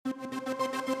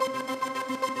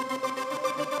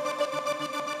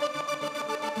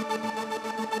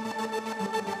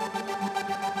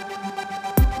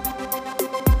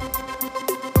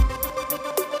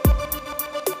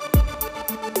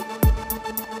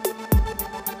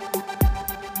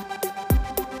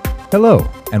Hello,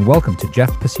 and welcome to Jeff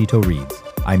Pasito Reads.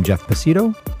 I'm Jeff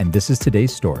Pasito, and this is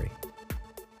today's story.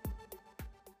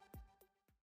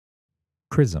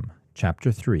 Chrism,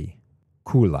 Chapter 3,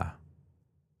 Kula.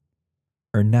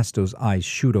 Ernesto's eyes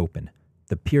shoot open.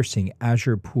 The piercing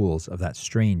azure pools of that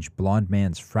strange blond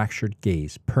man's fractured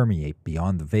gaze permeate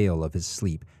beyond the veil of his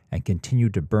sleep and continue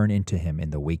to burn into him in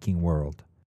the waking world.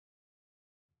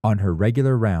 On her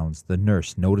regular rounds, the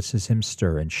nurse notices him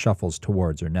stir and shuffles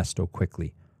towards Ernesto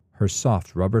quickly, her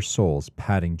soft rubber soles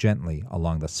padding gently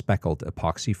along the speckled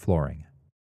epoxy flooring.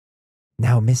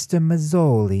 "Now, Mr.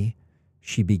 Mazzoli,"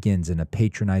 she begins in a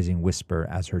patronizing whisper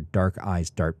as her dark eyes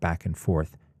dart back and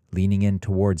forth, leaning in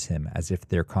towards him as if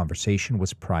their conversation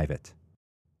was private.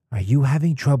 "Are you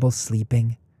having trouble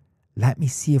sleeping? Let me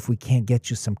see if we can't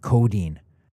get you some codeine."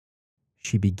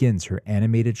 She begins her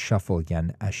animated shuffle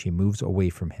again as she moves away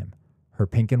from him, her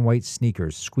pink and white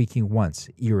sneakers squeaking once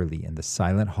eerily in the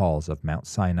silent halls of Mount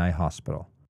Sinai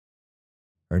Hospital.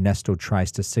 Ernesto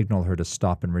tries to signal her to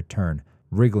stop and return,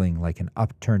 wriggling like an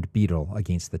upturned beetle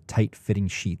against the tight-fitting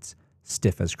sheets,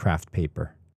 stiff as craft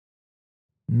paper.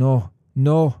 No,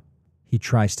 he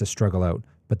tries to struggle out,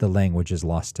 but the language is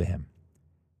lost to him.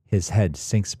 His head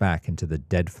sinks back into the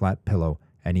dead-flat pillow,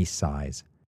 and he sighs,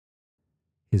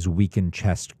 his weakened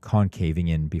chest concaving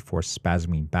in before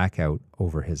spasming back out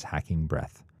over his hacking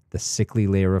breath, the sickly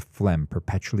layer of phlegm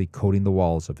perpetually coating the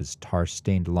walls of his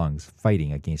tar-stained lungs,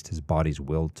 fighting against his body's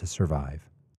will to survive.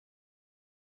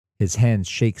 His hands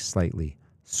shake slightly,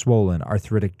 swollen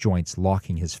arthritic joints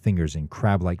locking his fingers in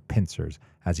crab-like pincers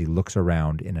as he looks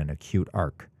around in an acute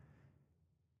arc.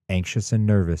 Anxious and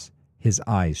nervous, his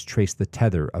eyes trace the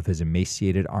tether of his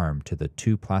emaciated arm to the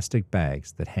 2 plastic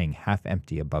bags that hang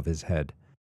half-empty above his head.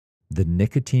 The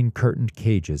nicotine-curtained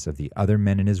cages of the other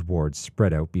men in his ward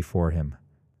spread out before him,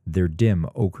 their dim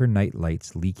ochre night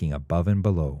lights leaking above and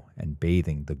below and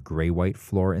bathing the gray-white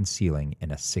floor and ceiling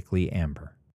in a sickly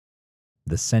amber.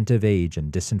 The scent of age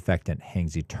and disinfectant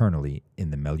hangs eternally in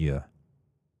the milieu.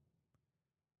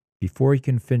 Before he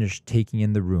can finish taking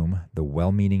in the room, the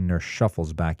well-meaning nurse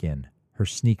shuffles back in, her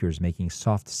sneakers making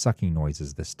soft sucking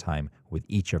noises this time with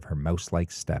each of her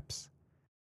mouse-like steps.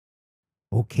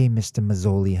 "Okay, Mr.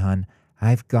 Mazzoli, hon,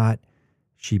 I've got,"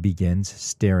 she begins,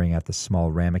 staring at the small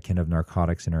ramekin of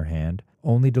narcotics in her hand,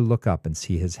 only to look up and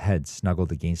see his head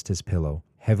snuggled against his pillow,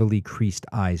 heavily creased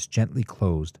eyes gently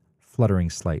closed, fluttering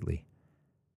slightly.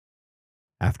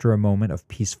 After a moment of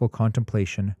peaceful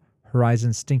contemplation, her eyes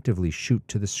instinctively shoot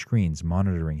to the screens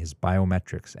monitoring his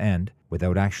biometrics and,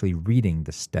 without actually reading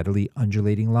the steadily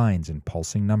undulating lines and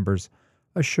pulsing numbers,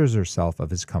 assures herself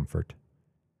of his comfort.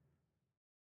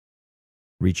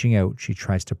 Reaching out, she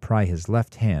tries to pry his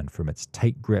left hand from its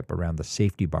tight grip around the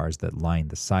safety bars that line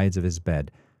the sides of his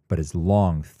bed, but his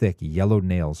long, thick, yellow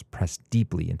nails press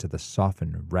deeply into the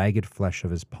softened, ragged flesh of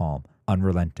his palm,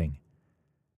 unrelenting.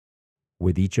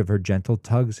 With each of her gentle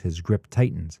tugs, his grip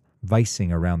tightens,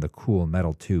 vicing around the cool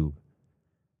metal tube.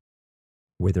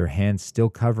 With her hand still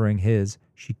covering his,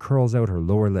 she curls out her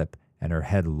lower lip and her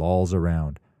head lolls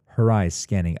around, her eyes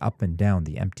scanning up and down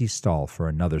the empty stall for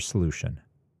another solution.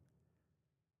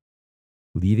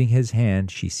 Leaving his hand,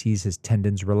 she sees his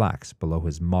tendons relax below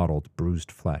his mottled,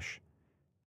 bruised flesh.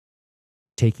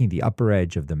 Taking the upper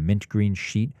edge of the mint-green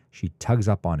sheet, she tugs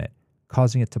up on it,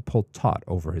 causing it to pull taut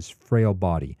over his frail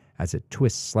body as it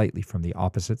twists slightly from the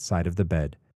opposite side of the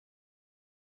bed.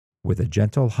 With a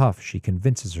gentle huff, she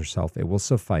convinces herself it will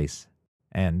suffice,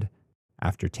 and,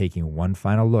 after taking one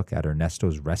final look at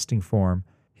Ernesto's resting form,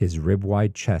 his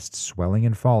rib-wide chest swelling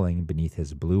and falling beneath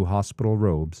his blue hospital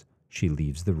robes, she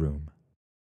leaves the room.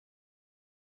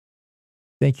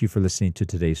 Thank you for listening to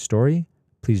today's story.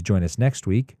 Please join us next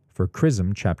week for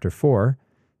Chrism Chapter 4,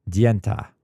 Dienta.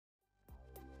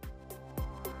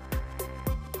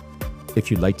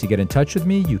 If you'd like to get in touch with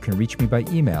me, you can reach me by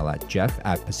email at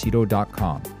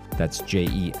jeff@pasito.com. That's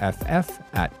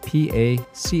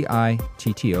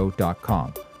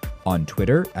jeff@pacitto.com. On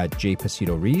Twitter at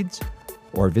jpasitoreads,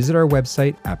 or visit our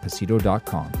website at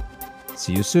pasito.com.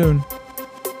 See you soon.